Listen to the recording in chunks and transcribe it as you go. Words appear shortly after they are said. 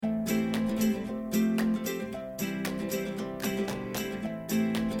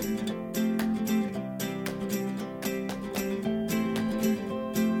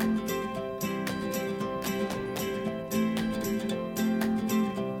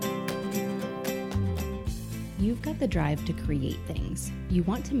the drive to create things. You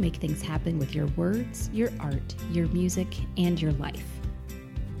want to make things happen with your words, your art, your music, and your life.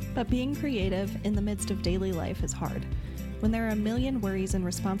 But being creative in the midst of daily life is hard. When there are a million worries and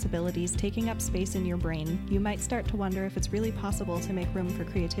responsibilities taking up space in your brain, you might start to wonder if it's really possible to make room for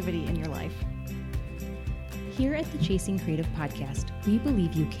creativity in your life. Here at the Chasing Creative podcast, we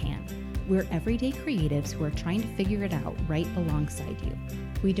believe you can. We're everyday creatives who are trying to figure it out right alongside you.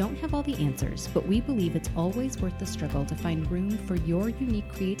 We don't have all the answers, but we believe it's always worth the struggle to find room for your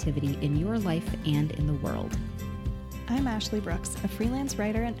unique creativity in your life and in the world. I'm Ashley Brooks, a freelance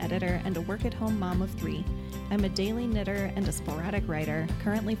writer and editor and a work-at-home mom of 3. I'm a daily knitter and a sporadic writer,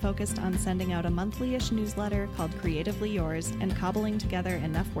 currently focused on sending out a monthly-ish newsletter called Creatively Yours and cobbling together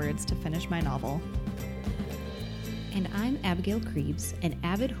enough words to finish my novel. And I'm Abigail Krebs, an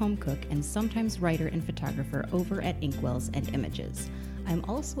avid home cook and sometimes writer and photographer over at Inkwells and Images. I'm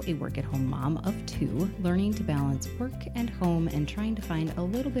also a work-at-home mom of 2, learning to balance work and home and trying to find a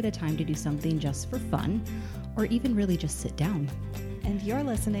little bit of time to do something just for fun, or even really just sit down. And you're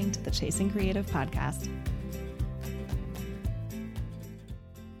listening to the Chasing Creative podcast.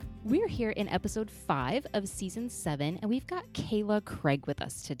 We're here in episode 5 of season 7, and we've got Kayla Craig with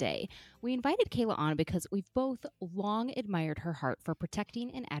us today. We invited Kayla on because we've both long admired her heart for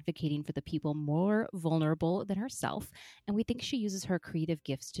protecting and advocating for the people more vulnerable than herself, and we think she uses her creative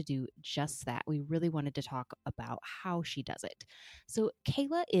gifts to do just that. We really wanted to talk about how she does it. So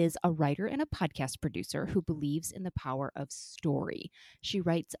Kayla is a writer and a podcast producer who believes in the power of story. She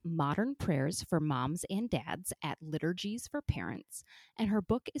writes modern prayers for moms and dads at Liturgies for Parents, and her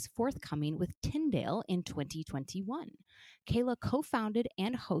book is forthcoming with Tyndale in 2021. Kayla co-founded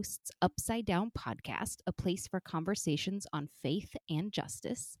and hosts Upside Down Podcast, a place for conversations on faith and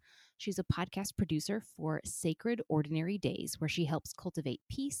justice. She's a podcast producer for Sacred Ordinary Days, where she helps cultivate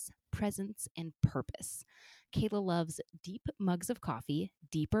peace, presence, and purpose. Kayla loves deep mugs of coffee,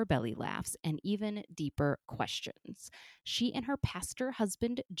 deeper belly laughs, and even deeper questions. She and her pastor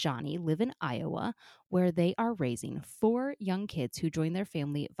husband, Johnny, live in Iowa, where they are raising 4 young kids who join their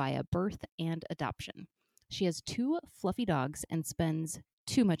family via birth and adoption. She has 2 fluffy dogs and spends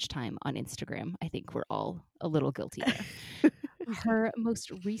too much time on Instagram. I think we're all a little guilty there. Her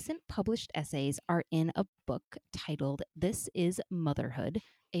most recent published essays are in a book titled This is Motherhood,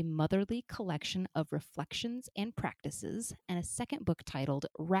 a motherly collection of reflections and practices, and a second book titled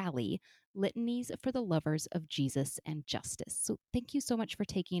Rally, Litanies for the Lovers of Jesus and Justice. So thank you so much for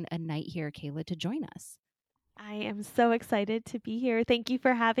taking a night here, Kayla, to join us. I am so excited to be here. Thank you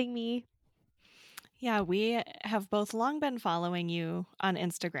for having me. Yeah, we have both long been following you on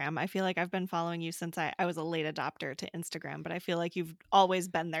Instagram. I feel like I've been following you since I was a late adopter to Instagram, but I feel like you've always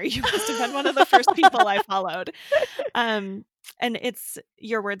been there. You must have been one of the first people I followed. And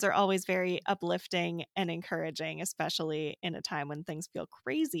your words are always very uplifting and encouraging, especially in a time when things feel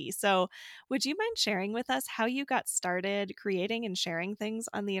crazy. So would you mind sharing with us how you got started creating and sharing things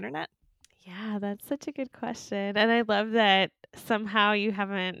on the internet? Yeah, that's such a good question. And I love that somehow you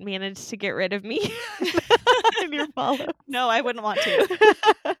haven't managed to get rid of me in your follow. No, I wouldn't want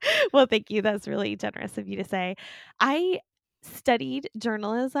to. Well, thank you. That's really generous of you to say. I studied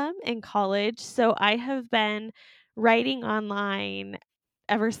journalism in college, so I have been writing online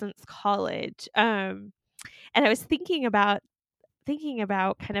ever since college. And I was thinking about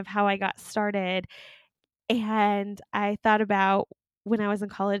kind of how I got started, and I thought about when I was in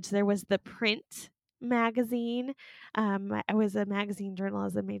college, there was the print magazine. I was a magazine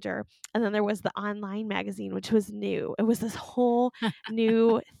journalism major. And then there was the online magazine, which was new. It was this whole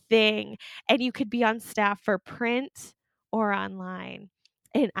new thing. And you could be on staff for print or online.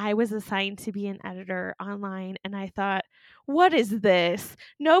 And I was assigned to be an editor online. And I thought, what is this?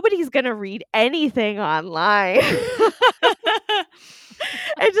 Nobody's going to read anything online.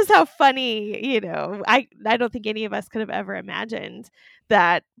 And just how funny, I don't think any of us could have ever imagined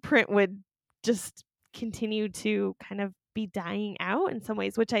that print would just continue to kind of be dying out in some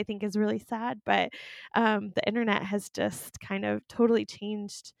ways, which I think is really sad. But the internet has just kind of totally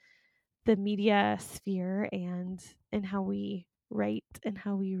changed the media sphere and how we write and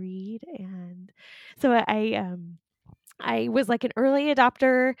how we read. And so I was like an early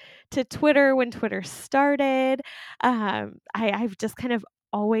adopter to Twitter when Twitter started. I've just kind of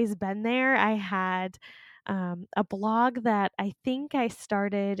always been there. I had a blog that I think I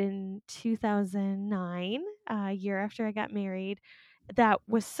started in 2009, a year after I got married. That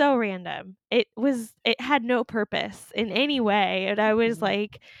was so random. It had no purpose in any way. And I was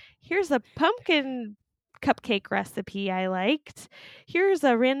like, here's a pumpkin cupcake recipe I liked. Here's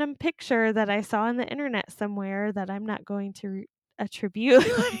a random picture that I saw on the internet somewhere that I'm not going to attribute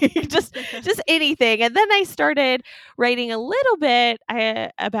like, just anything. And then I started writing a little bit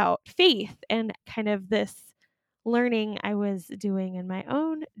about faith and kind of this learning I was doing in my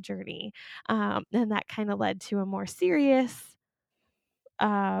own journey. And that kind of led to a more serious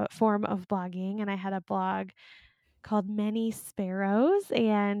form of blogging. And I had a blog called Many Sparrows,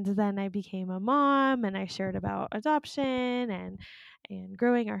 and then I became a mom, and I shared about adoption and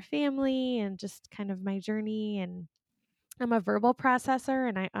growing our family and just kind of my journey. And I'm a verbal processor,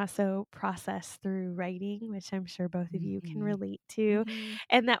 and I also process through writing, which I'm sure both of you can relate to.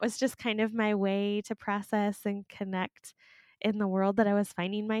 And that was just kind of my way to process and connect in the world that I was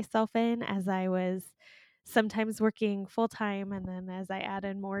finding myself in as I was sometimes working full time. And then as I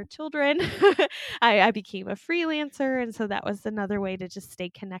added more children, I became a freelancer. And so that was another way to just stay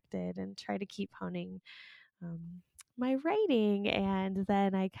connected and try to keep honing my writing. And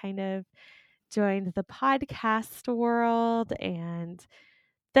then I kind of joined the podcast world, and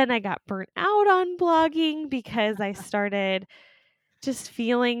then I got burnt out on blogging because I started just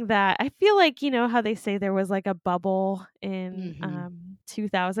feeling that I feel like, how they say there was like a bubble in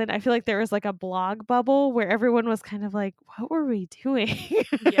 2000. I feel like there was like a blog bubble where everyone was kind of like, what were we doing?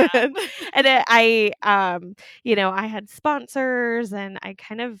 Yeah. And I had sponsors, and I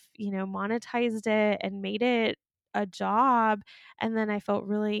kind of, monetized it and made it a job. And then I felt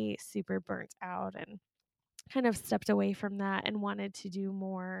really super burnt out and kind of stepped away from that and wanted to do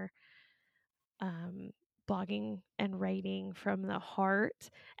more blogging and writing from the heart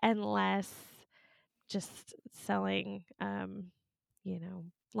and less just selling,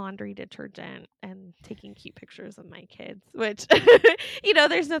 laundry detergent and taking cute pictures of my kids, which,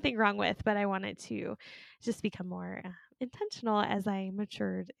 there's nothing wrong with, but I wanted to just become more intentional as I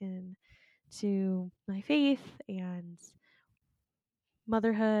matured into my faith and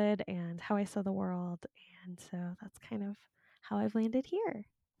motherhood and how I saw the world. And so that's kind of how I've landed here.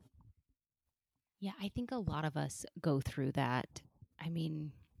 Yeah, I think a lot of us go through that. I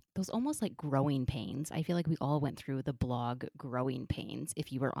mean, those almost like growing pains. I feel like we all went through the blog growing pains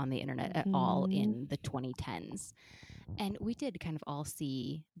if you were on the internet at all in the 2010s. And we did kind of all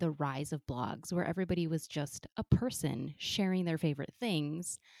see the rise of blogs where everybody was just a person sharing their favorite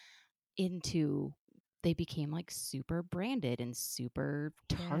things into they became like super branded and super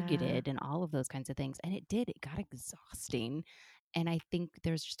targeted and all of those kinds of things. And it got exhausting. And I think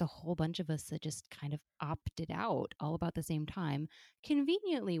there's just a whole bunch of us that just kind of opted out all about the same time,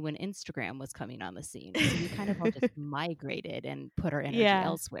 conveniently when Instagram was coming on the scene. So we kind of all just migrated and put our energy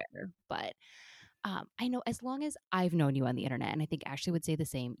elsewhere. But I know as long as I've known you on the internet, and I think Ashley would say the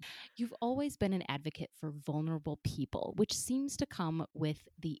same, you've always been an advocate for vulnerable people, which seems to come with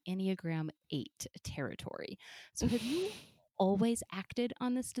the Enneagram 8 territory. So have you always acted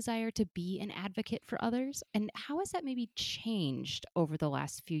on this desire to be an advocate for others? And how has that maybe changed over the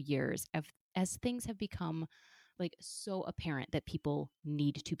last few years as things have become like so apparent that people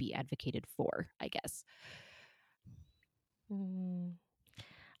need to be advocated for, I guess?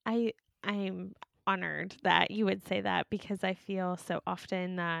 I'm honored that you would say that because I feel so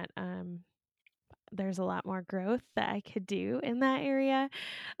often that there's a lot more growth that I could do in that area.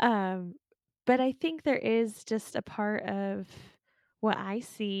 But I think there is just a part of what I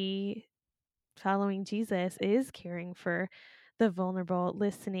see following Jesus is caring for the vulnerable,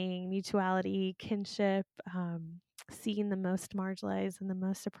 listening, mutuality, kinship, seeing the most marginalized and the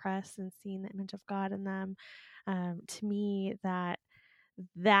most oppressed and seeing the image of God in them. To me, that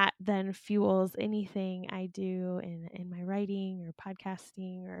then fuels anything I do in my writing or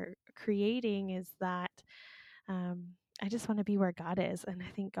podcasting or creating is that I just want to be where God is. And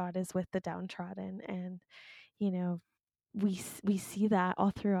I think God is with the downtrodden. And, we see that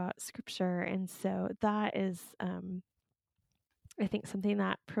all throughout scripture. And so that is, I think, something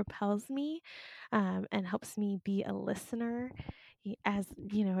that propels me and helps me be a listener. As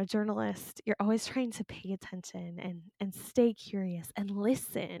a journalist, you're always trying to pay attention and stay curious and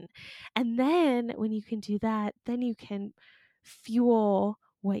listen. And then when you can do that, then you can fuel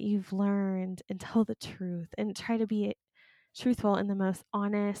what you've learned and tell the truth and try to be truthful in the most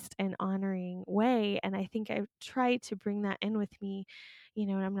honest and honoring way. And I think I've tried to bring that in with me,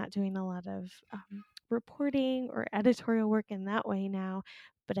 and I'm not doing a lot of reporting or editorial work in that way now,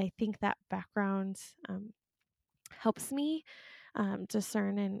 but I think that background helps me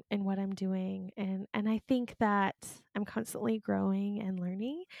discern in what I'm doing. And I think that I'm constantly growing and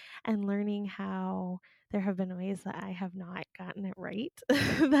learning how there have been ways that I have not gotten it right,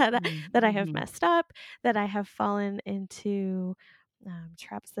 that I have messed up, that I have fallen into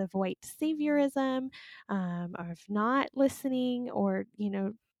traps of white saviorism, of not listening or,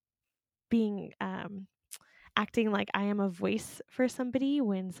 being acting like I am a voice for somebody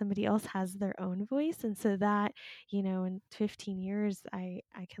when somebody else has their own voice. And so that, in 15 years, I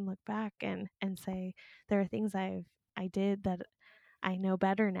can look back and say there are things I did that I know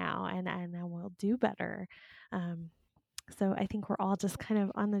better now, and I will do better. So I think we're all just kind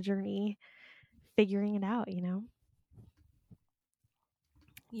of on the journey figuring it out,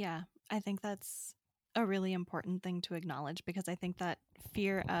 Yeah, I think that's a really important thing to acknowledge, because I think that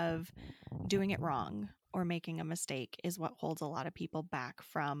fear of doing it wrong or making a mistake is what holds a lot of people back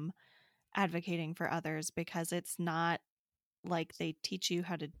from advocating for others, because it's not like they teach you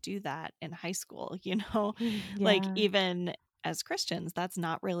how to do that in high school, like Yeah. even as Christians, that's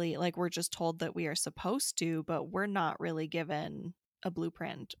not really like, we're just told that we are supposed to, but we're not really given a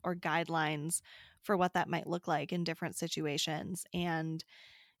blueprint or guidelines for what that might look like in different situations. And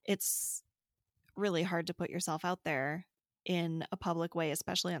it's really hard to put yourself out there in a public way,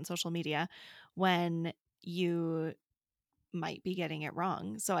 especially on social media, when you might be getting it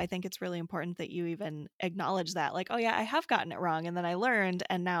wrong. So I think it's really important that you even acknowledge that, like, oh yeah, I have gotten it wrong, and then I learned,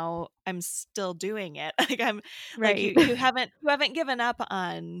 and now I'm still doing it. Like, I'm like, Right. you haven't given up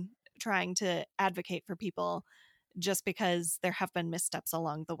on trying to advocate for people just because there have been missteps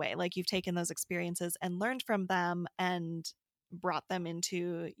along the way. Like, you've taken those experiences and learned from them and brought them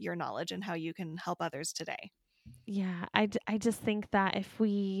into your knowledge and how you can help others today. Yeah, I just think that if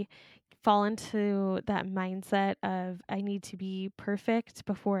we fall into that mindset of I need to be perfect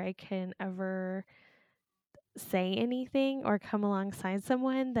before I can ever say anything or come alongside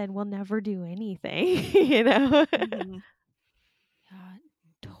someone, then we'll never do anything, Mhm. Yeah,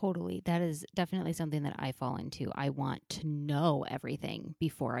 totally. That is definitely something that I fall into. I want to know everything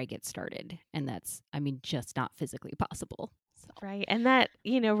before I get started. And that's, just not physically possible. So, Right. And that,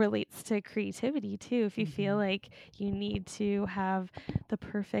 relates to creativity too. If you feel Mhm. like you need to have the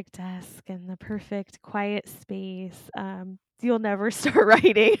perfect desk and the perfect quiet space, you'll never start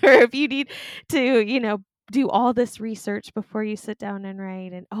writing. Or if you need to, do all this research before you sit down and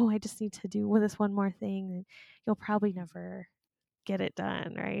write, and I just need to do this one more thing, then you'll probably never get it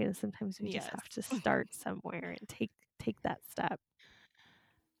done. Right. And sometimes we just Yes. have to start somewhere and take that step.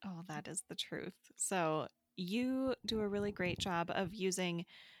 Oh, that is the truth. So, you do a really great job of using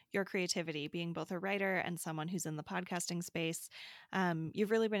your creativity, being both a writer and someone who's in the podcasting space.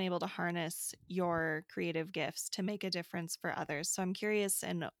 You've really been able to harness your creative gifts to make a difference for others. So, I'm curious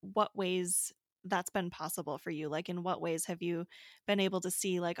in what ways that's been possible for you. Like, in what ways have you been able to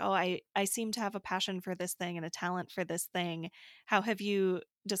see, like, oh, I seem to have a passion for this thing and a talent for this thing? How have you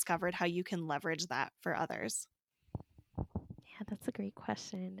discovered how you can leverage that for others? Yeah, that's a great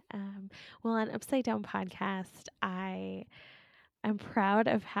question. Well, on Upside Down Podcast, I'm proud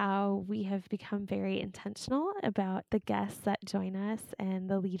of how we have become very intentional about the guests that join us and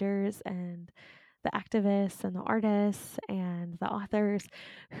the leaders and the activists and the artists and the authors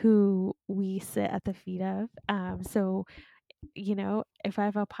who we sit at the feet of. So, if I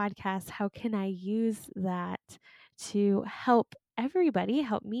have a podcast, how can I use that to help everybody,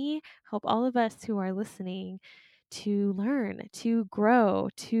 help me, help all of us who are listening to learn, to grow,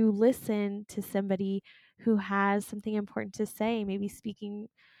 to listen to somebody who has something important to say, maybe speaking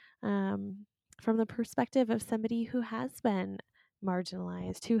um, from the perspective of somebody who has been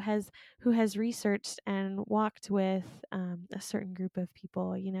marginalized, who has researched and walked with a certain group of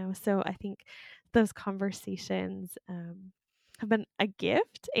people. So I think those conversations have been a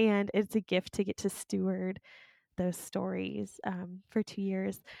gift, and it's a gift to get to steward those stories. For 2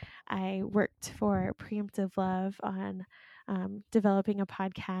 years, I worked for Preemptive Love on developing a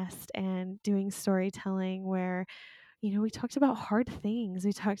podcast and doing storytelling where, we talked about hard things.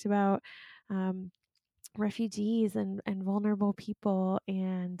 We talked about um, refugees and vulnerable people,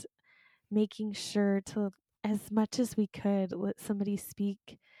 and making sure to, as much as we could, let somebody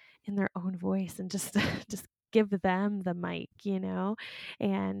speak in their own voice and just just give them the mic,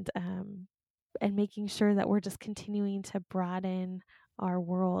 and making sure that we're just continuing to broaden our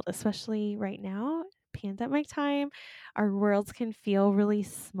world, especially right now, pandemic time. Our worlds can feel really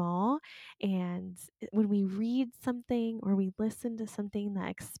small. And when we read something or we listen to something that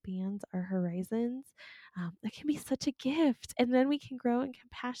expands our horizons, it can be such a gift. And then we can grow in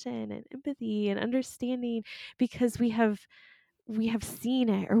compassion and empathy and understanding because we have seen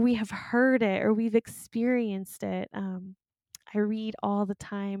it, or we have heard it, or we've experienced it. I read all the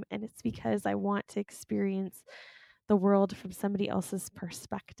time, and it's because I want to experience the world from somebody else's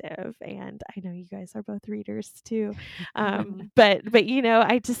perspective. And I know you guys are both readers too. Mhm. But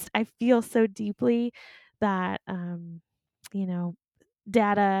I feel so deeply that you know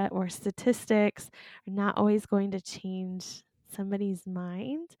data or statistics are not always going to change somebody's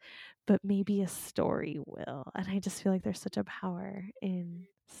mind, but maybe a story will. And I just feel like there's such a power in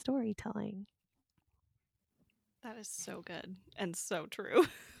storytelling. That is so good and so true.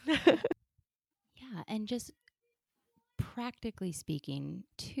 Yeah, and just practically speaking,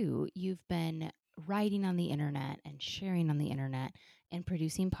 too, you've been writing on the internet and sharing on the internet and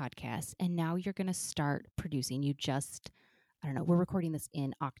producing podcasts, and now you're going to start producing. I don't know, we're recording this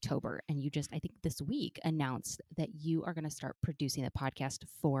in October, and you just, I think this week, announced that you are going to start producing a podcast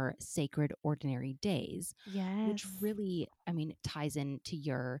for Sacred Ordinary Days, which Yes. really, I mean, ties into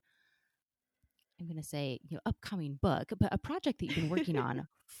your, I'm going to say, upcoming book, but a project that you've been working on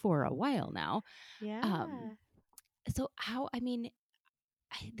for a while now. Yeah. So how, I mean,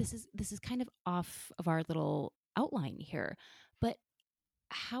 this is kind of off of our little outline here, but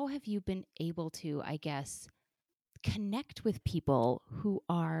how have you been able to, I guess, connect with people who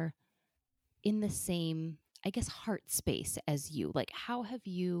are in the same, I guess, heart space as you? Like, how have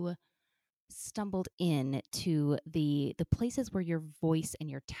you stumbled in to the places where your voice and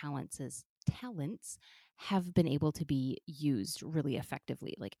your talents have been able to be used really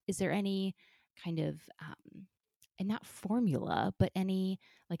effectively? Like, is there any kind of and not formula, but any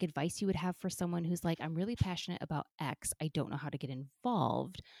like advice you would have for someone who's like, I'm really passionate about X, I don't know how to get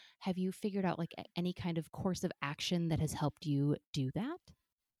involved? Have you figured out like any kind of course of action that has helped you do that?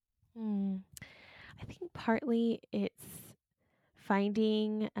 I think partly it's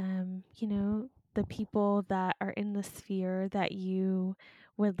finding, the people that are in the sphere that you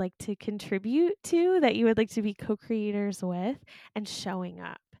would like to contribute to, that you would like to be co-creators with, and showing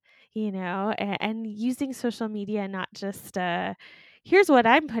up, and using social media, not just, here's what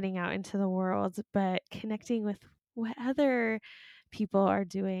I'm putting out into the world, but connecting with what other people are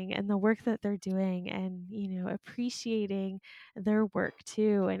doing and the work that they're doing, and, appreciating their work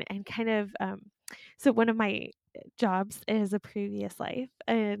too. And kind of, so one of my jobs is a previous life,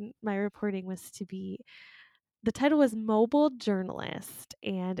 and my reporting was to be, the title was mobile journalist,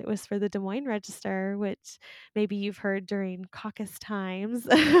 and it was for the Des Moines Register, which maybe you've heard during caucus times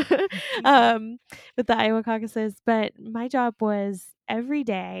with the Iowa caucuses. But my job was every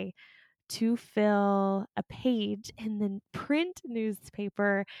day to fill a page in the print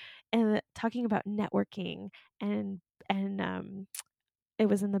newspaper and talking about networking, and it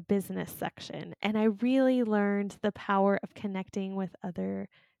was in the business section. And I really learned the power of connecting with other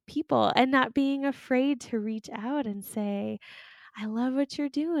people and not being afraid to reach out and say, I love what you're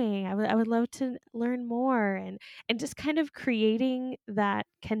doing. I would love to learn more, and just kind of creating that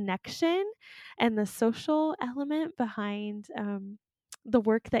connection and the social element behind the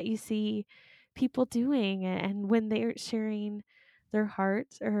work that you see people doing, and when they're sharing their heart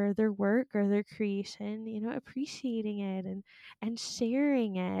or their work or their creation, appreciating it and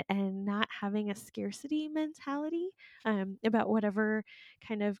sharing it, and not having a scarcity mentality about whatever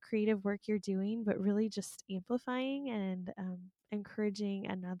kind of creative work you're doing, but really just amplifying and encouraging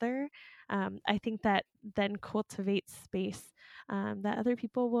another. I think that then cultivates space that other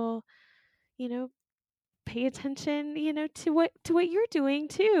people will, you know, pay attention, to what you're doing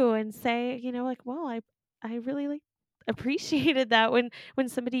too, and say, like, well, I really like appreciated that when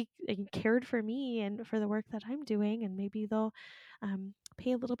somebody cared for me and for the work that I'm doing, and maybe they'll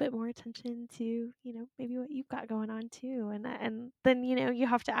pay a little bit more attention to, maybe what you've got going on too. And then, you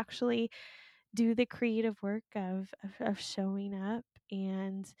have to actually do the creative work of showing up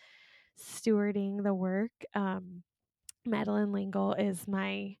and stewarding the work. Madeline Lingle is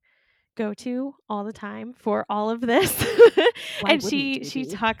my go-to all the time for all of this. Why And wouldn't you she be?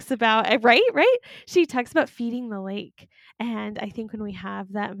 talks about, right, she talks about feeding the lake. And I think when we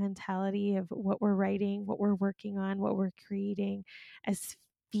have that mentality of what we're writing, what we're working on, what we're creating as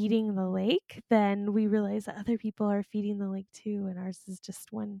feeding the lake, then we realize that other people are feeding the lake too, and ours is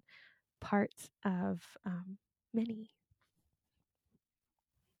just one part of many.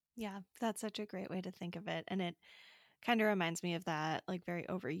 Yeah, that's such a great way to think of it. And it kind of reminds me of that like very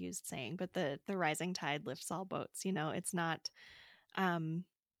overused saying, but the rising tide lifts all boats. It's not um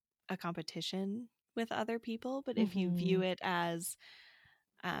a competition with other people, but if you view it as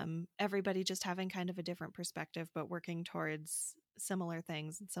everybody just having kind of a different perspective, but working towards similar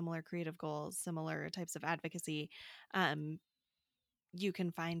things and similar creative goals, similar types of advocacy, um, you can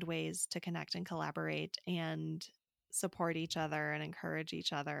find ways to connect and collaborate and support each other and encourage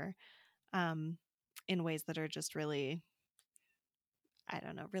each other um, in ways that are just really, I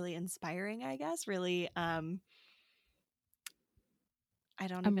don't know, really inspiring, I guess. Really, I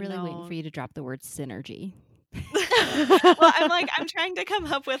don't I'm even really waiting for know. you to drop the word synergy. Well, I'm trying to come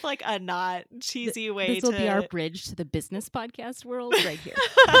up with like a not cheesy way This will be our to. bridge to the business podcast world right here.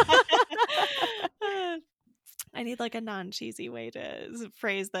 I need like a non-cheesy way to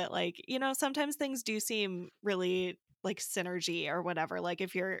phrase that. Like, sometimes things do seem really like synergy or whatever. Like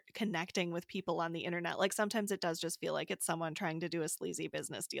if you're connecting with people on the internet, like sometimes it does just feel like it's someone trying to do a sleazy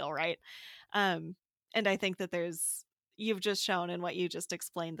business deal, right? Um, and I think that you've just shown in what you just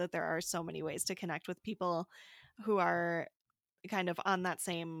explained that there are so many ways to connect with people who are kind of on that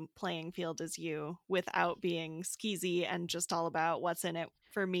same playing field as you without being skeezy and just all about what's in it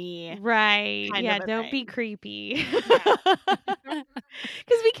for me Right. kind Yeah, of a don't be thing. creepy. Yeah.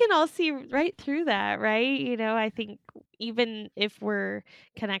 Because we can all see right through that, right? I think even if we're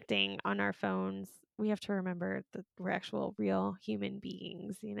connecting on our phones, we have to remember that we're actual real human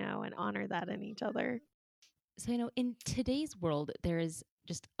beings, and honor that in each other. So, in today's world, there is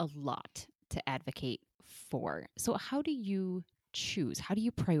just a lot to advocate for. So, how do you choose? How do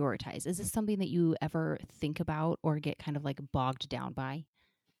you prioritize? Is this something that you ever think about or get kind of like bogged down by?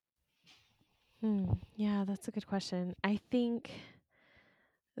 Yeah, that's a good question. I think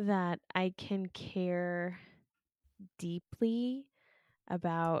that I can care deeply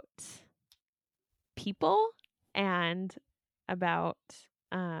about people and about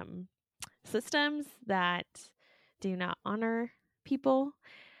um, systems that do not honor people.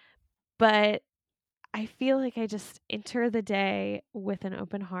 But I feel like I just enter the day with an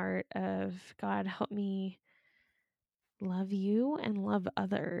open heart of God, help me love you and love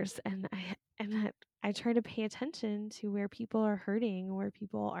others. And that I try to pay attention to where people are hurting, where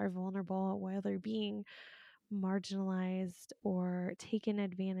people are vulnerable, where they're being marginalized or taken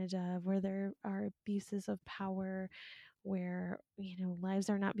advantage of, where there are abuses of power, where lives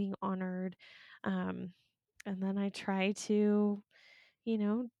are not being honored. And then I try to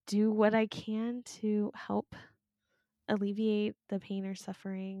do what I can to help alleviate the pain or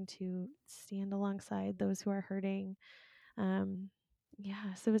suffering, to stand alongside those who are hurting. um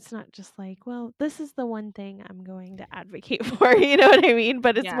yeah, so it's not just like, well, this is the one thing I'm going to advocate for, you know what I mean?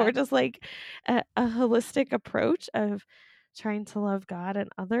 But it's Yeah. more just like a holistic approach of trying to love God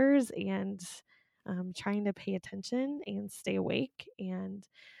and others, and trying to pay attention and stay awake and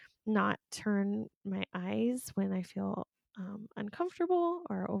not turn my eyes when I feel uncomfortable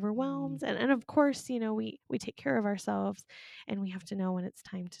or overwhelmed. And of course, we take care of ourselves, and we have to know when it's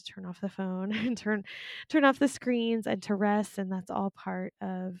time to turn off the phone and turn off the screens and to rest. And that's all part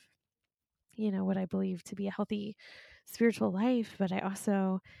of, what I believe to be a healthy spiritual life. But I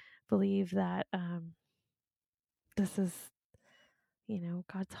also believe that this is,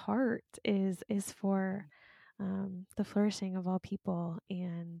 God's heart is for the flourishing of all people.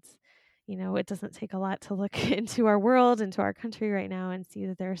 And it doesn't take a lot to look into our world, into our country right now, and see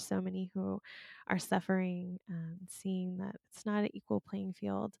that there are so many who are suffering, seeing that it's not an equal playing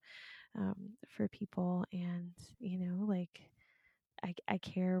field for people. And like I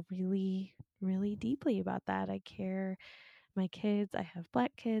care really, really deeply about that. I care my kids. I have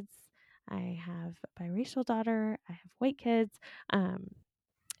Black kids, I have a biracial daughter, I have white kids, and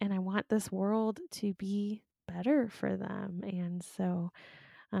I want this world to be better for them. And so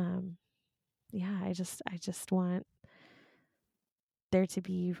yeah, I just want there to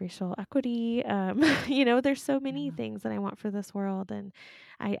be racial equity. There's so many things that I want for this world, and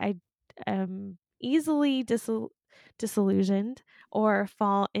I am easily disillusioned or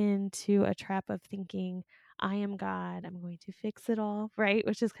fall into a trap of thinking I am God, I'm going to fix it all, right?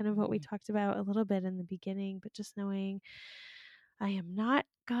 Which is kind of what we talked about a little bit in the beginning, but just knowing I am not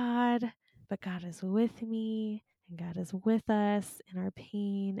God, but God is with me, and God is with us in our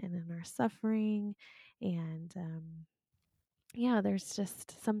pain and in our suffering. And yeah, there's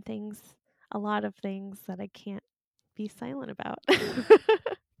just some things, a lot of things that I can't be silent about.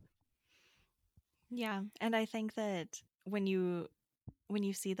 Yeah, and I think that when you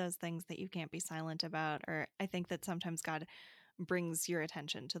see those things that you can't be silent about, or I think that sometimes God brings your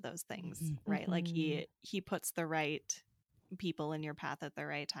attention to those things, right? Like he puts the right people in your path at the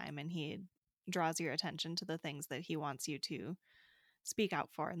right time, and he draws your attention to the things that he wants you to speak out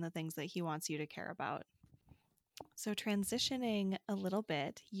for and the things that he wants you to care about. So, transitioning a little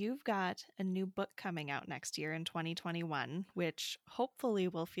bit, you've got a new book coming out next year in 2021, which hopefully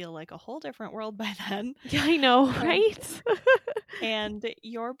will feel like a whole different world by then. Yeah, I know, right? And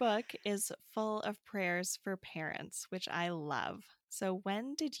your book is full of prayers for parents, which I love. So,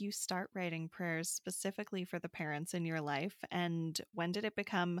 when did you start writing prayers specifically for the parents in your life? And when did it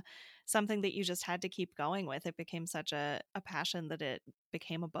become something that you just had to keep going with? It became such a passion that it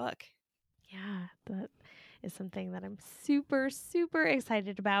became a book. Yeah, that is something that I'm super, super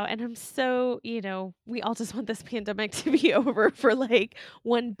excited about. And I'm so, we all just want this pandemic to be over for like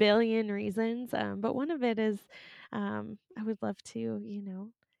 1 billion reasons. But one of it is I would love to,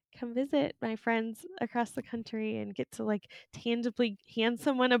 come visit my friends across the country and get to like tangibly hand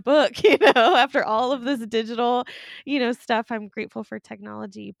someone a book, after all of this digital, stuff. I'm grateful for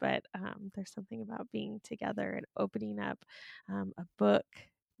technology, but there's something about being together and opening up a book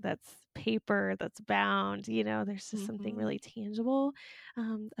that's paper, that's bound, there's just something really tangible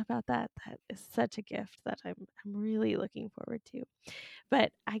about that is such a gift that I'm really looking forward to.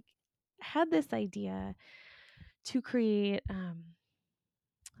 But I had this idea to create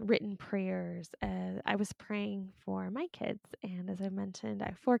written prayers. I was praying for my kids, and as I mentioned, I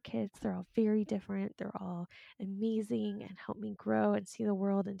have 4 kids. They're all very different. They're all amazing and help me grow and see the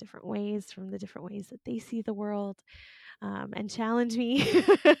world in different ways from the different ways that they see the world, and challenge me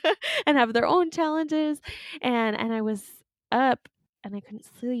and have their own challenges. And I was up and I couldn't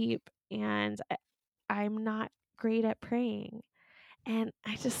sleep, and I'm not great at praying. And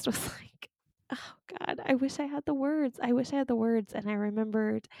I just was like, oh God, I wish I had the words. I wish I had the words. And I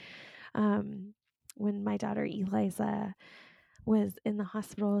remembered when my daughter Eliza was in the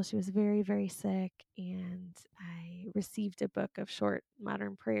hospital, she was very, very sick. And I received a book of short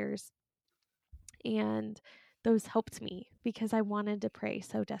modern prayers. And those helped me because I wanted to pray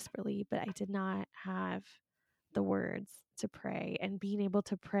so desperately, but I did not have the words to pray. And being able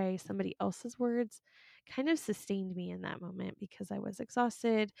to pray somebody else's words kind of sustained me in that moment because I was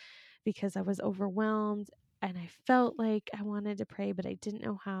exhausted, because I was overwhelmed, and I felt like I wanted to pray, but I didn't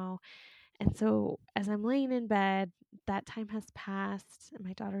know how. And so as I'm laying in bed, that time has passed and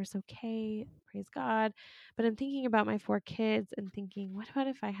my daughter's okay, praise God. But I'm thinking about my 4 kids and thinking, what about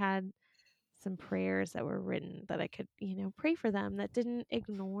if I had some prayers that were written that I could, pray for them, that didn't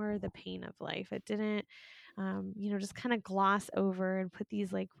ignore the pain of life. It didn't, just kind of gloss over and put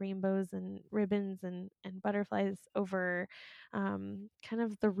these like rainbows and ribbons and butterflies over kind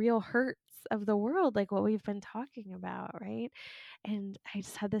of the real hurts of the world, like what we've been talking about, right? And I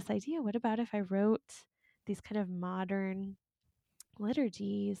just had this idea. What about if I wrote these kind of modern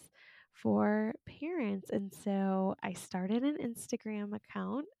liturgies for parents? And so I started an Instagram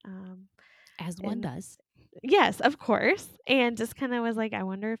account. As one And does. yes, of course. And just kind of was like, I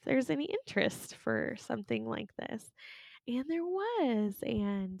wonder if there's any interest for something like this. And there was.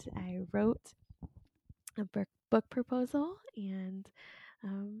 And I wrote a book proposal. And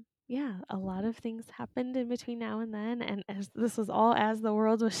yeah, a lot of things happened in between now and then. And as this was all as the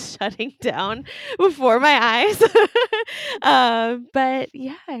world was shutting down before my eyes. But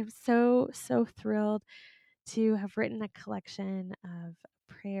yeah, I'm so, so thrilled to have written a collection of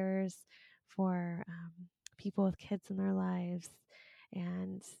prayers for people with kids in their lives,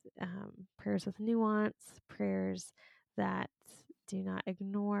 and prayers with nuance, prayers that do not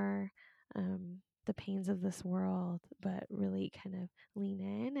ignore the pains of this world, but really kind of lean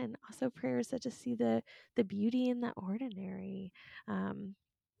in, and also prayers that just see the beauty in the ordinary. Um,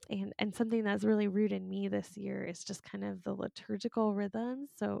 and something that's really rooted in me this year is just kind of the liturgical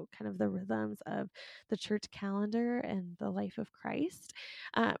rhythms. So kind of the rhythms of the church calendar and the life of Christ,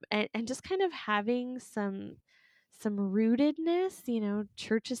 and just kind of having some rootedness.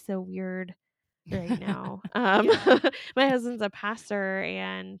 Church is so weird right now. My husband's a pastor,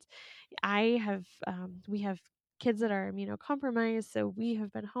 and we have kids that are immunocompromised, so we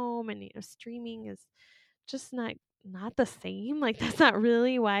have been home, and streaming is just not the same. Like that's not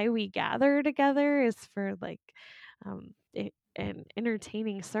really why we gather together, is for like an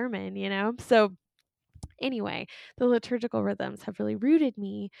entertaining sermon. So anyway, the liturgical rhythms have really rooted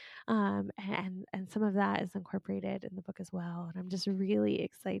me, and some of that is incorporated in the book as well. And I'm just really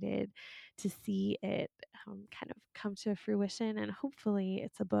excited to see it kind of come to fruition. And hopefully,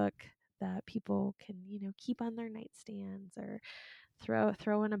 it's a book that people can keep on their nightstands or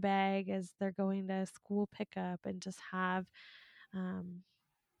throw in a bag as they're going to school pickup, and just have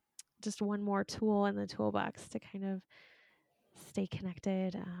just one more tool in the toolbox to kind of stay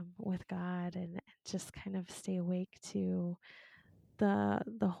connected with God, and just kind of stay awake to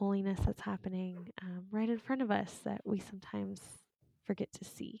the holiness that's happening right in front of us that we sometimes forget to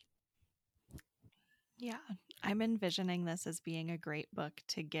see. Yeah, I'm envisioning this as being a great book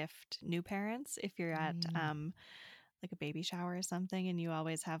to gift new parents if you're at like a baby shower or something, and you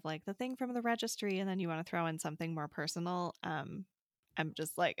always have like the thing from the registry, and then you want to throw in something more personal. I'm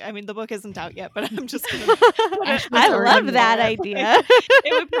just like, I mean, the book isn't out yet, but I'm just gonna I love that idea.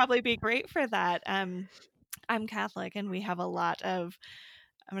 It would probably be great for that. I'm Catholic, and we have a lot of,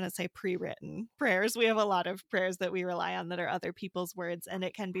 I'm going to say, pre-written prayers. We have a lot of prayers that we rely on that are other people's words, and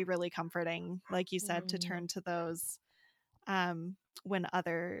it can be really comforting, like you said, to turn to those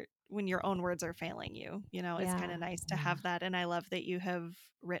when your own words are failing you. It's kind of nice to have that. And I love that you have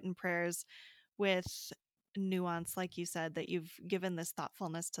written prayers with nuance, like you said, that you've given this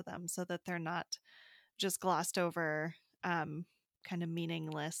thoughtfulness to them so that they're not just glossed over, kind of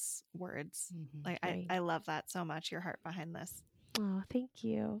meaningless words. Like Right. I love that so much, your heart behind this. Oh, thank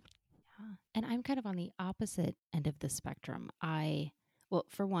you. Yeah. And I'm kind of on the opposite end of the spectrum. Well,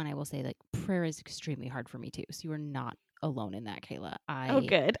 for one, I will say like prayer is extremely hard for me too. So you are not alone in that, Kayla. Oh,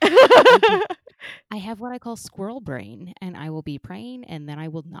 good. I have what I call squirrel brain, and I will be praying and then I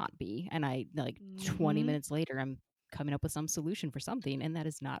will not be. And I like 20 Mhm. minutes later, I'm coming up with some solution for something, and that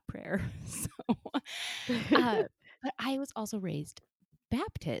is not prayer. So, but I was also raised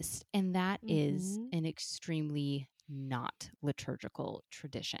Baptist, and that is Mhm. an extremely not liturgical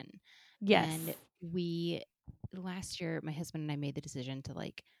tradition. Yes. And last year, my husband and I made the decision to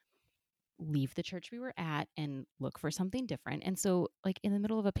like leave the church we were at and look for something different. And so, like, in the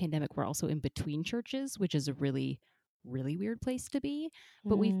middle of a pandemic, we're also in between churches, which is a really, really weird place to be.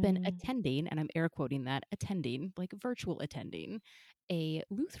 But we've been Mm. attending, and I'm air quoting that, attending, like virtual attending, a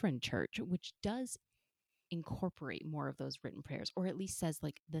Lutheran church, which does incorporate more of those written prayers, or at least says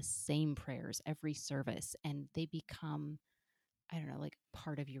like the same prayers every service. And they become, I don't know, like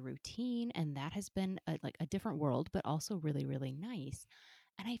part of your routine. And that has been like a different world, but also really, really nice.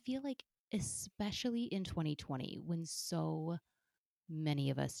 And I feel like, especially in 2020, when so many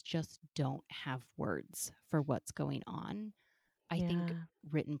of us just don't have words for what's going on, I think Yeah.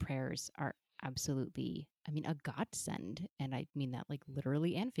 written prayers are absolutely, I mean, a godsend. And I mean that like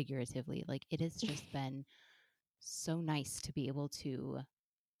literally and figuratively. Like it has just been so nice to be able to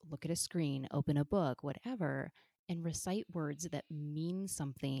look at a screen, open a book, whatever, and recite words that mean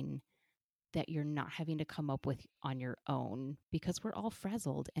something that you're not having to come up with on your own, because we're all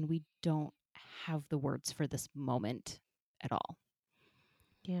frazzled and we don't have the words for this moment at all.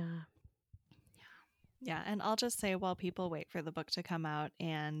 Yeah. Yeah, and I'll just say while people wait for the book to come out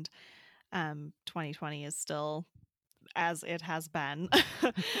and 2020 is still, as it has been,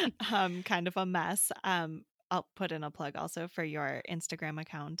 kind of a mess. I'll put in a plug also for your Instagram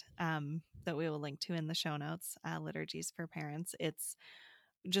account that we will link to in the show notes, Liturgies for Parents. It's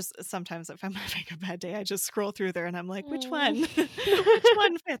just sometimes if I'm having a bad day, I just scroll through there and I'm like, which one? Which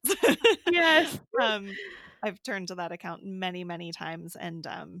one fits? Yes. um, I've turned to that account many, many times, and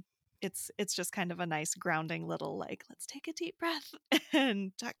it's just kind of a nice grounding little like, let's take a deep breath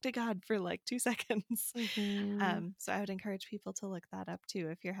and talk to God for like 2 seconds. Mhm. So I would encourage people to look that up too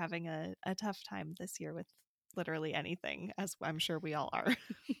if you're having a tough time this year with literally anything, as I'm sure we all are.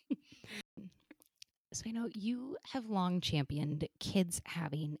 So I know you have long championed kids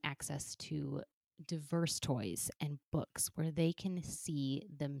having access to diverse toys and books where they can see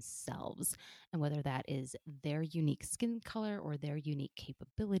themselves, and whether that is their unique skin color or their unique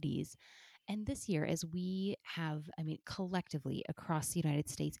capabilities. And this year, as we have, I mean, collectively across the United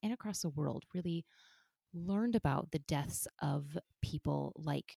States and across the world, really learned about the deaths of people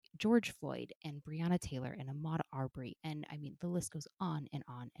like George Floyd and Breonna Taylor and Ahmaud Arbery, and I mean, the list goes on and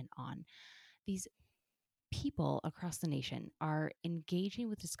on and on. These people across the nation are engaging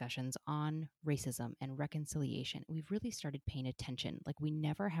with discussions on racism and reconciliation. We've really started paying attention like we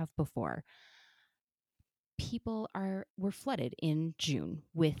never have before. Were flooded in June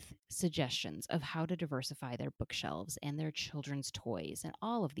with suggestions of how to diversify their bookshelves and their children's toys and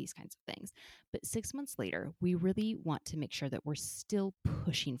all of these kinds of things. But 6 months later, we really want to make sure that we're still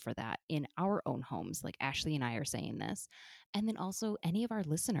pushing for that in our own homes, like Ashley and I are saying this. And then also any of our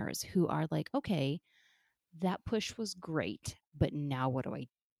listeners who are like, okay, that push was great, but now what do I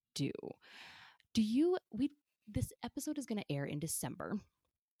do? Do you we This episode is going to air in December,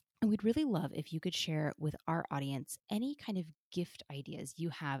 and we'd really love if you could share with our audience any kind of gift ideas you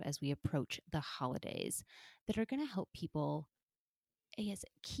have as we approach the holidays that are going to help people, I guess,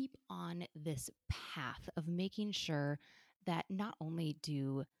 keep on this path of making sure that not only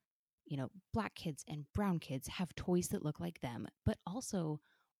do, black kids and brown kids have toys that look like them, but also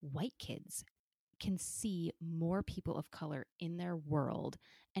white kids can see more people of color in their world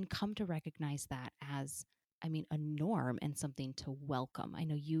and come to recognize that as, I mean, a norm and something to welcome. I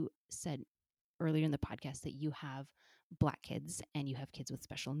know you said earlier in the podcast that you have black kids and you have kids with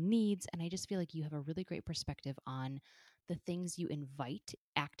special needs. And I just feel like you have a really great perspective on the things you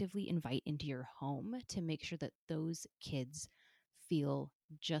actively invite into your home to make sure that those kids feel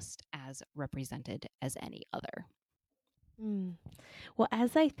just as represented as any other. Mm. Well,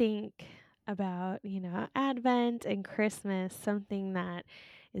 as I think about, Advent and Christmas, something that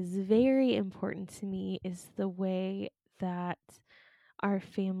is very important to me is the way that our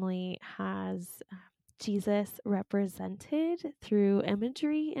family has Jesus represented through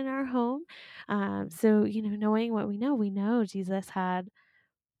imagery in our home. So, knowing what we know Jesus had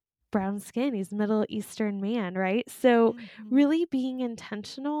brown skin. He's a Middle Eastern man, right? So Mhm. really being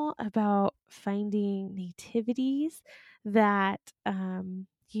intentional about finding nativities that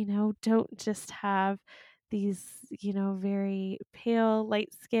don't just have these, very pale,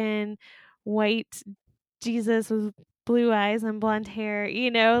 light skin, white Jesus with blue eyes and blonde hair,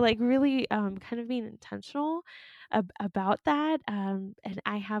 like really kind of being intentional about that. And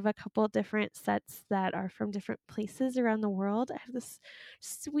I have a couple different sets that are from different places around the world. I have this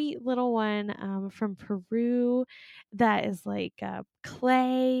sweet little one from Peru that is like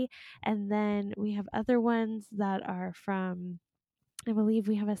clay. And then we have other ones that are from, I believe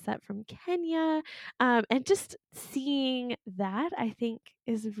we have a set from Kenya. And just seeing that, I think,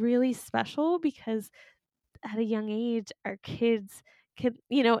 is really special because at a young age, our kids could,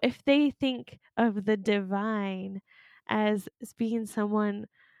 if they think of the divine as being someone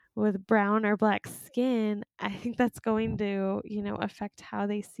with brown or black skin, I think that's going to, affect how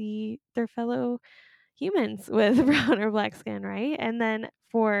they see their fellow humans with brown or black skin, right? And then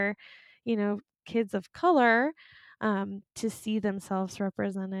for, kids of color, to see themselves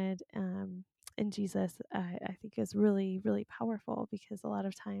represented in Jesus, I think is really, really powerful because a lot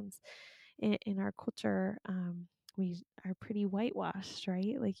of times in our culture, we are pretty whitewashed,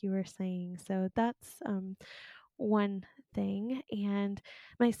 right? Like you were saying. So that's one thing. And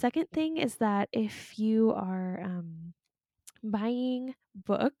my second thing is that if you are buying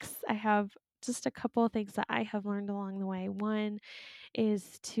books, I have just a couple of things that I have learned along the way. One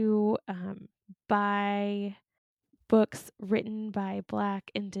is to buy books written by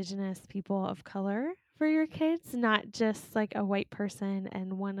Black, Indigenous people of color for your kids, not just like a white person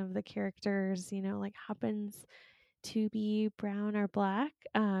and one of the characters, like happens to be brown or black.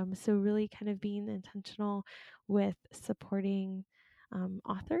 So, really kind of being intentional with supporting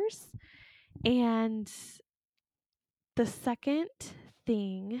authors. And the second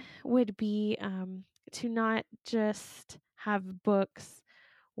thing would be to not just have books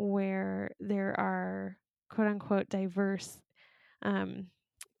where there are quote unquote diverse um,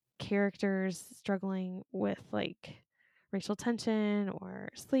 characters struggling with like racial tension or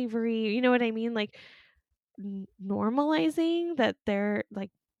slavery. You know what I mean? Like normalizing that they're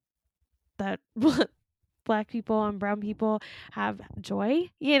like that black people and brown people have joy,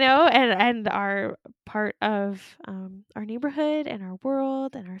 and are part of our neighborhood and our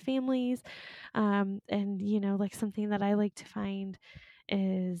world and our families. And, like something that I like to find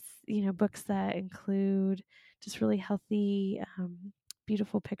is, books that include just really healthy,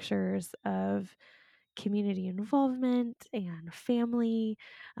 beautiful pictures of community involvement and family,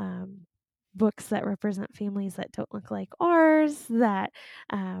 books that represent families that don't look like ours, that,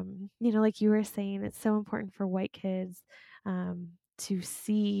 like you were saying, it's so important for white kids to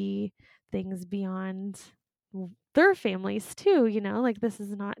see things beyond their families too, like this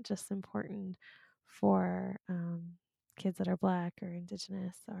is not just important for kids that are black or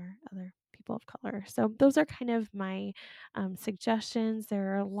indigenous or other people of color. So those are kind of my suggestions.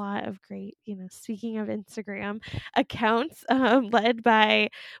 There are a lot of great, speaking of Instagram accounts led by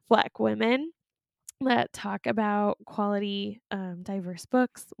Black women that talk about quality, diverse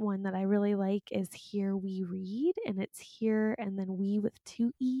books. One that I really like is Here We Read, and it's here and then we with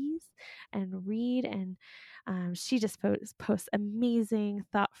two E's and read. And she just posts amazing,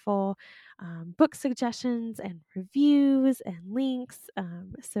 thoughtful book suggestions and reviews and links.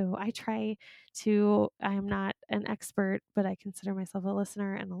 So I am not an expert, but I consider myself a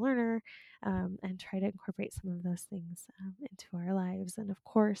listener and a learner, and try to incorporate some of those things into our lives. And of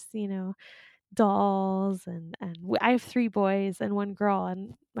course, dolls and I have 3 boys and 1 girl,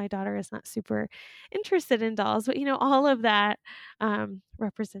 and my daughter is not super interested in dolls, but all of that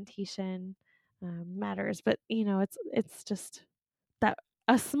representation matters. But it's just that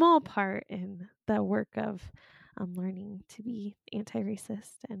a small part in the work of learning to be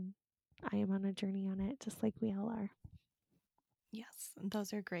anti-racist, and I am on a journey on it just like we all are. Yes,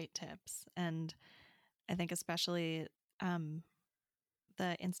 those are great tips. And I think especially um,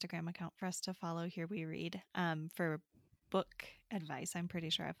 the Instagram account for us to follow, Here We Read, for book advice. I'm pretty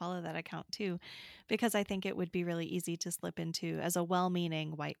sure I follow that account too, because I think it would be really easy to slip into as a well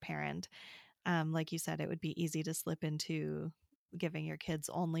meaning white parent. Like you said, it would be easy to slip into giving your kids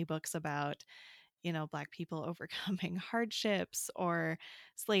only books about, Black people overcoming hardships or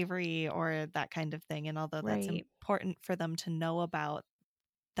slavery or that kind of thing. And although that's Right. important for them to know about,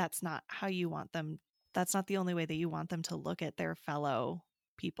 that's not how you want them. That's not the only way that you want them to look at their fellow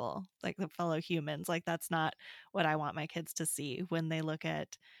people, like the fellow humans. Like, that's not what I want my kids to see when they look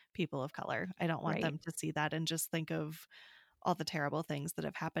at people of color. I don't want Right. them to see that and just think of all the terrible things that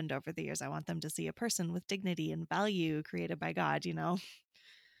have happened over the years. I want them to see a person with dignity and value created by God.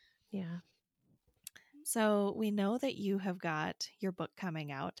 Yeah. So we know that you have got your book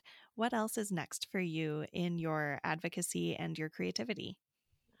coming out. What else is next for you in your advocacy and your creativity?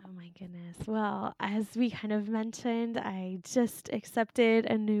 Oh my goodness. Well, as we kind of mentioned, I just accepted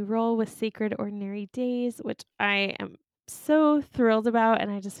a new role with Sacred Ordinary Days, which I am so thrilled about. And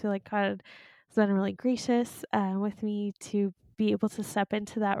I just feel like God has been really gracious with me to be able to step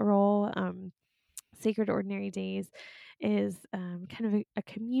into that role. Sacred Ordinary Days is kind of a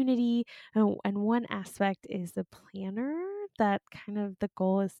community, and one aspect is the planner. That kind of the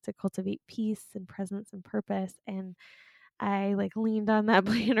goal is to cultivate peace and presence and purpose. And I like leaned on that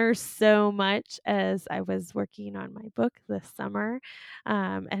planner so much as I was working on my book this summer.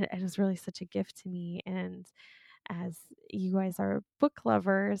 And it was really such a gift to me. And as you guys are book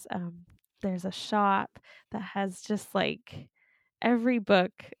lovers, there's a shop that has just like every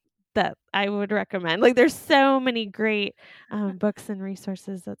book that I would recommend. Like there's so many great books and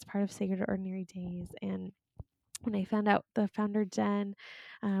resources that's part of Sacred Ordinary Days. And when I found out the founder, Jen,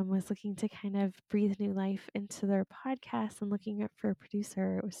 was looking to kind of breathe new life into their podcast and looking for a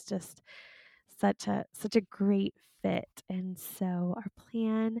producer, it was just such a great fit. And so our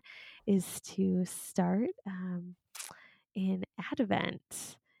plan is to start in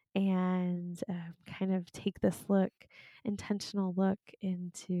Advent and kind of take this intentional look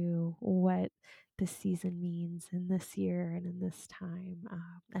into what this season means in this year and in this time.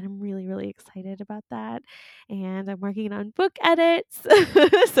 And I'm really, really excited about that. And I'm working on book edits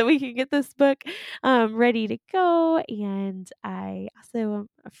so we can get this book ready to go. And I also am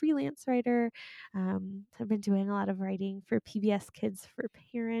a freelance writer. I've been doing a lot of writing for PBS Kids for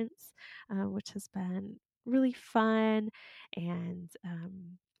Parents, which has been really fun and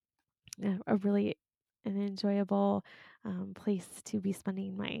a really an enjoyable place to be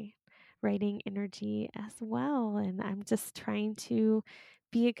spending my writing energy as well. And I'm just trying to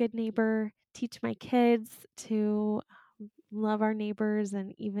be a good neighbor, teach my kids to love our neighbors,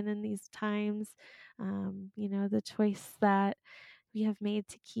 and even in these times, the choice that we have made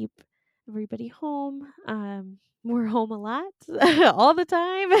to keep everybody home. We're home a lot all the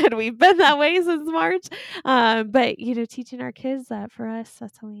time, and we've been that way since March. But teaching our kids that for us,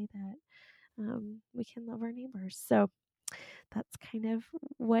 that's a way that we can love our neighbors. So that's kind of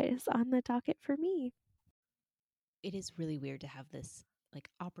what is on the docket for me. It is really weird to have this like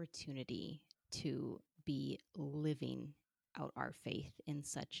opportunity to be living out our faith in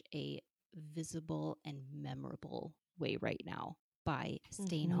such a visible and memorable way right now by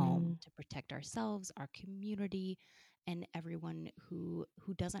staying home to protect ourselves, our community, and everyone who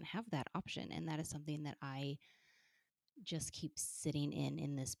doesn't have that option. And that is something that I just keep sitting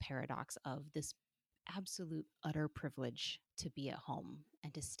in this paradox of this absolute utter privilege to be at home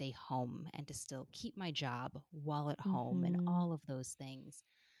and to stay home and to still keep my job while at home and all of those things,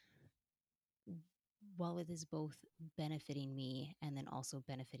 while it is both benefiting me and then also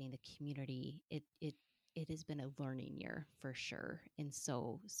benefiting the community. It has been a learning year for sure in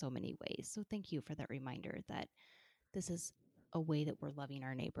so many ways. So thank you for that reminder that this is a way that we're loving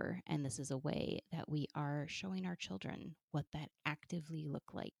our neighbor, and this is a way that we are showing our children what that actively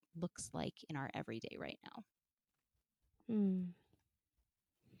looks like in our everyday right now.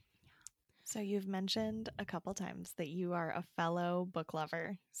 So you've mentioned a couple times that you are a fellow book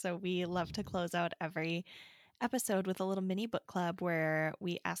lover. So we love to close out every episode with a little mini book club where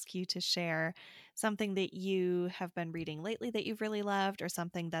we ask you to share something that you have been reading lately that you've really loved, or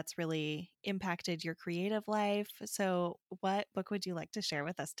something that's really impacted your creative life. So what book would you like to share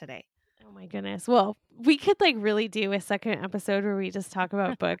with us today? Oh my goodness. Well, we could really do a second episode where we just talk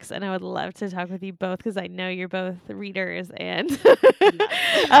about books, and I would love to talk with you both because I know you're both readers, and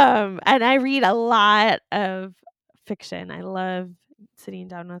and I read a lot of fiction. I love sitting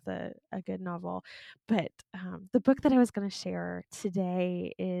down with a good novel. But the book that I was going to share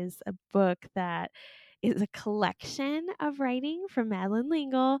today is a book that is a collection of writing from Madeleine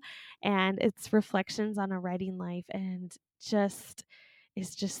L'Engle, and it's reflections on a writing life, and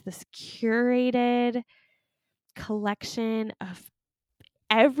is just this curated collection of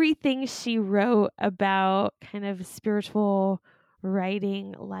everything she wrote about kind of spiritual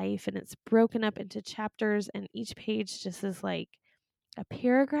writing life. And it's broken up into chapters, and each page just is like a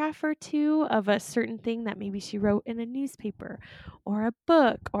paragraph or two of a certain thing that maybe she wrote in a newspaper or a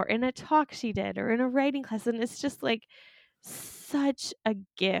book or in a talk she did or in a writing class. And it's just like such a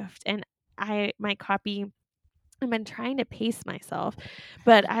gift. And my copy, I've been trying to pace myself,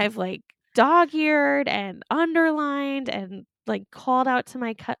 but I've dog-eared and underlined and called out to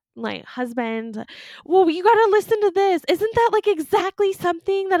my husband, "Well, you got to listen to this. Isn't that exactly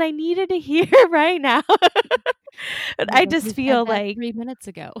something that I needed to hear right now?" And I just feel 3 minutes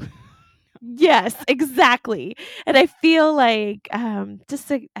ago. Yes, exactly. And I feel like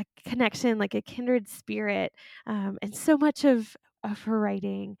just a connection, like a kindred spirit, and so much of her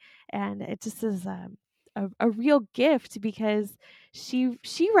writing, and it just is a real gift because she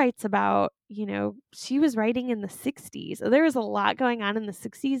writes about, she was writing in the 60s. So there was a lot going on in the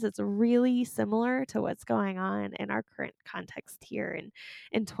 60s that's really similar to what's going on in our current context here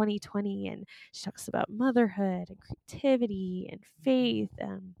in 2020. And she talks about motherhood and creativity and faith.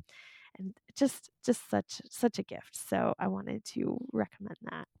 And just such a gift. So I wanted to recommend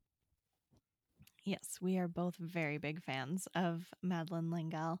that. Yes, we are both very big fans of Madeline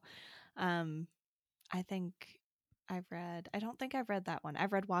L'Engle. Um, I think I don't think I've read that one.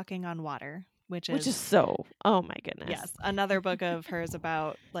 I've read Walking on Water, which Which is is, so, oh my goodness. yes, another book of hers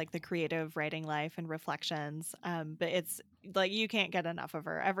about like the creative writing life and reflections. But it's like you can't get enough of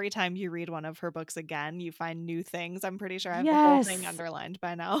her. Every time you read one of her books again, you find new things. I'm pretty sure I have the whole thing Yes. underlined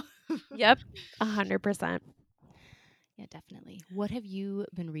by now. Yep. 100%. Yeah, definitely. What have you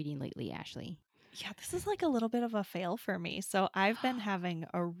been reading lately, Ashley? Yeah, this is like a little bit of a fail for me. So I've been having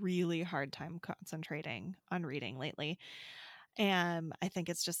a really hard time concentrating on reading lately. And I think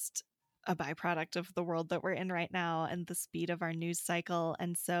it's just a byproduct of the world that we're in right now and the speed of our news cycle.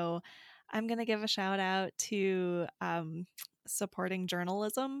 And so I'm going to give a shout out to supporting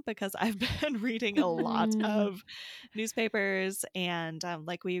journalism because I've been reading a lot Mm. of newspapers and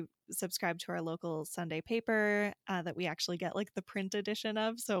like we subscribe to our local Sunday paper that we actually get like the print edition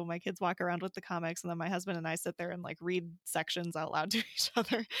of. So my kids walk around with the comics and then my husband and I sit there and like read sections out loud to each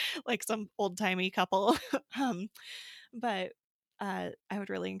other like some old timey couple. But I would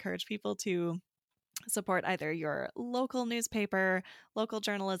really encourage people to support either your local newspaper, local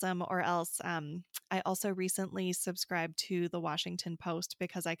journalism, or else I also recently subscribed to the Washington Post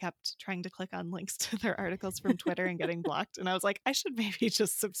because I kept trying to click on links to their articles from Twitter and getting blocked. And I was like, I should maybe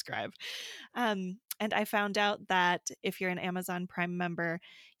just subscribe. And I found out that if you're an Amazon Prime member,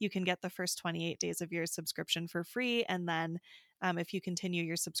 you can get the first 28 days of your subscription for free. And then if you continue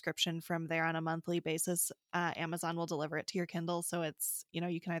your subscription from there on a monthly basis, Amazon will deliver it to your Kindle. So it's,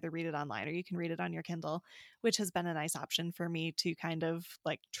 you can either read it online or you can read it on your Kindle, which has been a nice option for me to kind of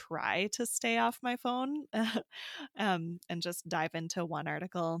like try to stay off my phone and just dive into one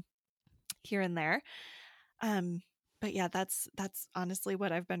article here and there. But yeah, that's honestly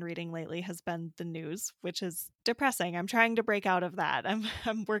what I've been reading lately has been the news, which is depressing. I'm trying to break out of that.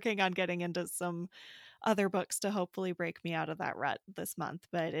 I'm working on getting into some other books to hopefully break me out of that rut this month,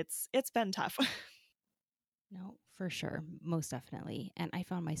 but it's been tough. No, for sure. Most definitely. And I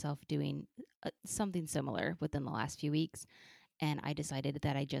found myself doing something similar within the last few weeks. And I decided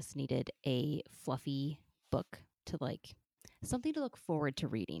that I just needed a fluffy book to like something to look forward to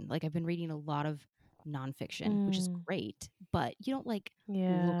reading. Like I've been reading a lot of nonfiction, which is great, but you don't like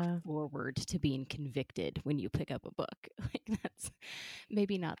look forward to being convicted when you pick up a book. Like that's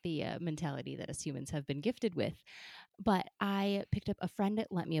maybe not the mentality that us humans have been gifted with. But I picked up, a friend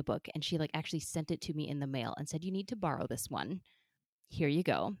lent me a book and she like actually sent it to me in the mail and said, "You need to borrow this one. Here you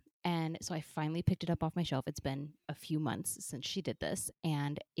go." And so I finally picked it up off my shelf. It's been a few months since she did this,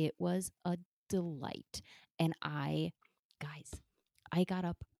 and it was a delight. And guys, I got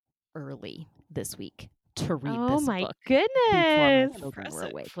up early this week to read Oh this my book before my goodness. children were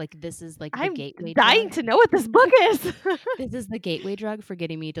awake. Like this is like the I'm gateway dying drug. to know what this book is. This is the gateway drug for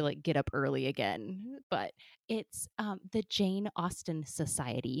getting me to like get up early again. But it's the Jane Austen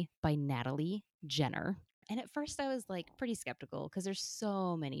Society by Natalie Jenner. And at first I was like pretty skeptical because there's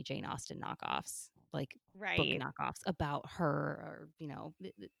so many Jane Austen knockoffs, like book Right. knockoffs about her or,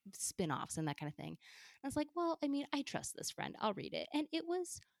 spin-offs and that kind of thing. I was like, well, I mean, I trust this friend. I'll read it. And it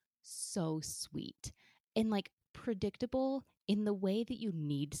was so sweet and like predictable in the way that you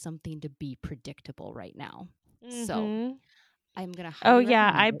need something to be predictable right now. So I'm going to Oh highly yeah,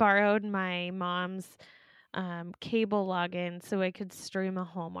 recommend I it. borrowed my mom's cable login so I could stream a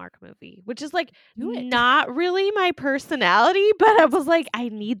Hallmark movie, which is like Do it. not really my personality, but I was like, I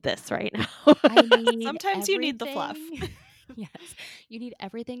need this right now. I need Sometimes you need the fluff. everything- Yes. You need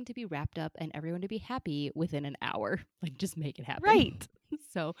everything to be wrapped up and everyone to be happy within an hour. Like just make it happen. Right.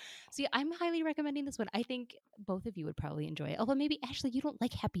 So yeah, I'm highly recommending this one. I think both of you would probably enjoy it. Although maybe Ashley, you don't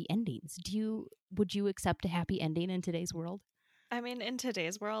like happy endings. Would you accept a happy ending in today's world? I mean, in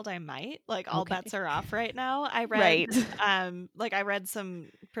today's world, I might. Like all Okay. bets are off right now. I read I read some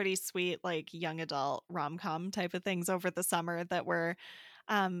pretty sweet like young adult rom-com type of things over the summer that were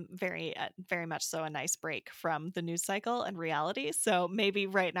very much so a nice break from the news cycle and reality. So maybe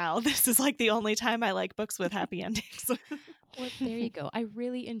right now this is like the only time I like books with happy endings. Well, there you go. I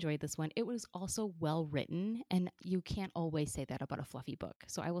really enjoyed this one. It was also well written, and you can't always say that about a fluffy book.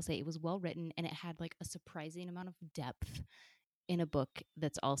 So I will say it was well written, and it had like a surprising amount of depth in a book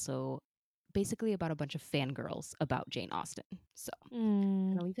that's also basically about a bunch of fangirls about Jane Austen. So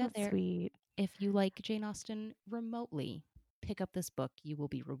I'm gonna leave that That's there. sweet. If you like Jane Austen remotely, pick up this book. You will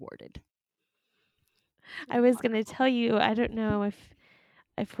be rewarded. I was going to tell you, I don't know if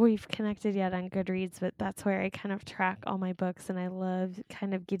we've connected yet on Goodreads, but that's where I kind of track all my books, and I love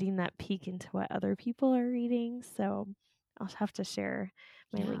kind of getting that peek into what other people are reading. So I'll have to share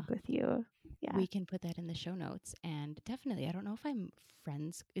my Yeah. link with you. Yeah. We can put that in the show notes. And definitely, I don't know if I'm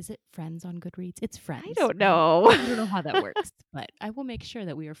friends. Is it friends on Goodreads? It's friends. I don't know. I don't know how that works, but I will make sure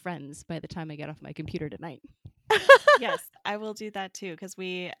that we are friends by the time I get off my computer tonight. Yes, I will do that too, because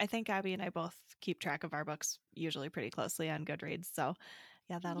I think Abby and I both keep track of our books usually pretty closely on Goodreads. So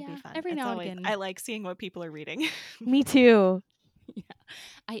yeah, that'll be fun. Every It's now and always, again. I like seeing what people are reading. Me too. Yeah.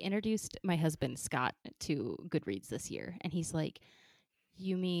 I introduced my husband, Scott, to Goodreads this year, and he's like,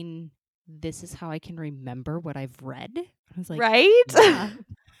 "You mean this is how I can remember what I've read?" I was like, Right? "Yeah."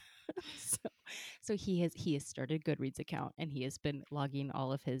 So he has started a Goodreads account, and he has been logging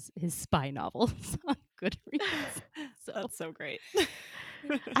all of his spy novels on Goodreads. So That's so great.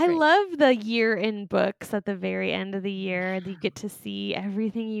 I great. love the year-end books at the very end of the year. You get to see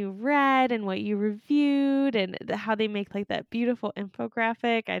everything you read and what you reviewed, and how they make like that beautiful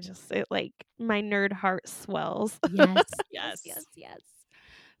infographic. My nerd heart swells. Yes, Yes. yes.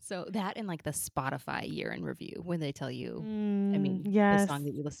 So that and like the Spotify year in review, when they tell you, I mean, yes. the song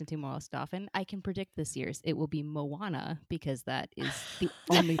that you listen to most often. I can predict this year's. It will be Moana, because that is the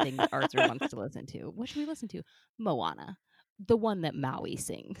only thing that Arthur wants to listen to. What should we listen to? Moana, the one that Maui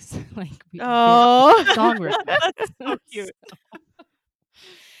sings. Song review. That's so cute.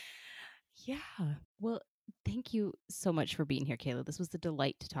 Yeah. Well, thank you so much for being here, Kayla. This was a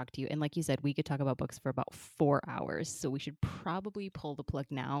delight to talk to you. And like you said, we could talk about books for about 4 hours. So we should probably pull the plug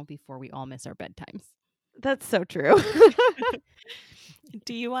now before we all miss our bedtimes. That's so true.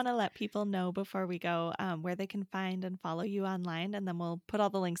 Do you want to let people know before we go where they can find and follow you online? And then we'll put all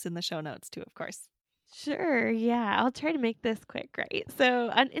the links in the show notes too, of course. Sure. Yeah. I'll try to make this quick, right? So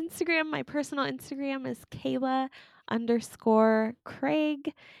on Instagram, my personal Instagram is Kayla_Craig,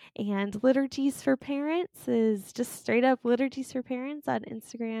 and Liturgies for Parents is just straight up Liturgies for Parents on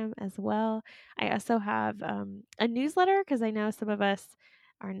Instagram as well. I also have a newsletter, because I know some of us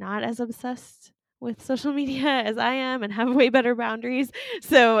are not as obsessed with social media as I am and have way better boundaries.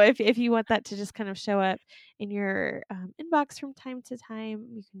 So if you want that to just kind of show up in your inbox from time to time,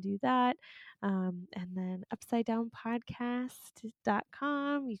 you can do that. And then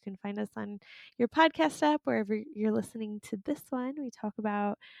UpsideDownPodcast.com. You can find us on your podcast app, wherever you're listening to this one. We talk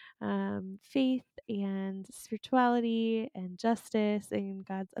about faith and spirituality and justice and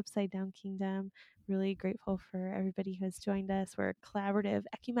God's upside down kingdom. Really grateful for everybody who has joined us. We're a collaborative,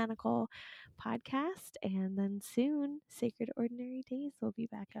 ecumenical podcast. And then soon, Sacred Ordinary Days will be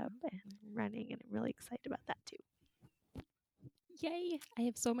back up and running. And I'm really excited about that too. Yay. I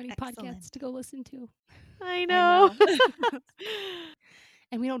have so many podcasts to go listen to. I know.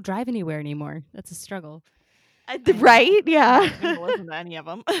 And we don't drive anywhere anymore. That's a struggle. Right? Yeah. I'm going to listen to any of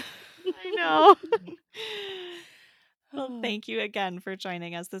them. I know. Well, thank you again for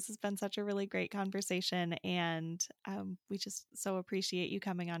joining us. This has been such a really great conversation, and we just so appreciate you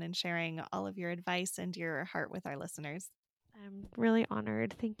coming on and sharing all of your advice and your heart with our listeners. I'm really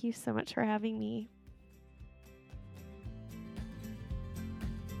honored. Thank you so much for having me.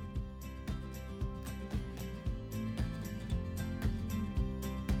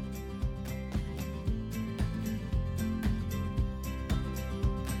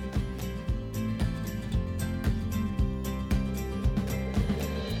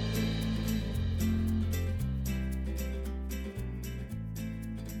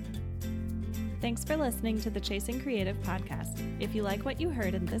 Thanks for listening to the Chasing Creative podcast. If you like what you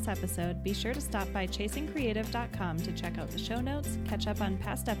heard in this episode, be sure to stop by chasingcreative.com to check out the show notes, catch up on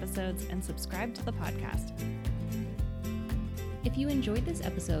past episodes, and subscribe to the podcast. If you enjoyed this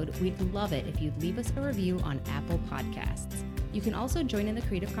episode, we'd love it if you'd leave us a review on Apple Podcasts. You can also join in the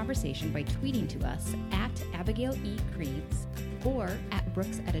creative conversation by tweeting to us at Abigail E. Creeds or at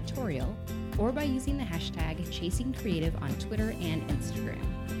Brooks Editorial, or by using the hashtag Chasing Creative on Twitter and Instagram.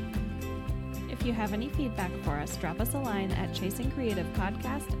 If you have any feedback for us, drop us a line at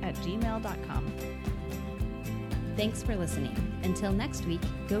chasingcreativepodcast@gmail.com. Thanks for listening. Until next week,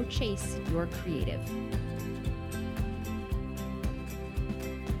 go chase your creative.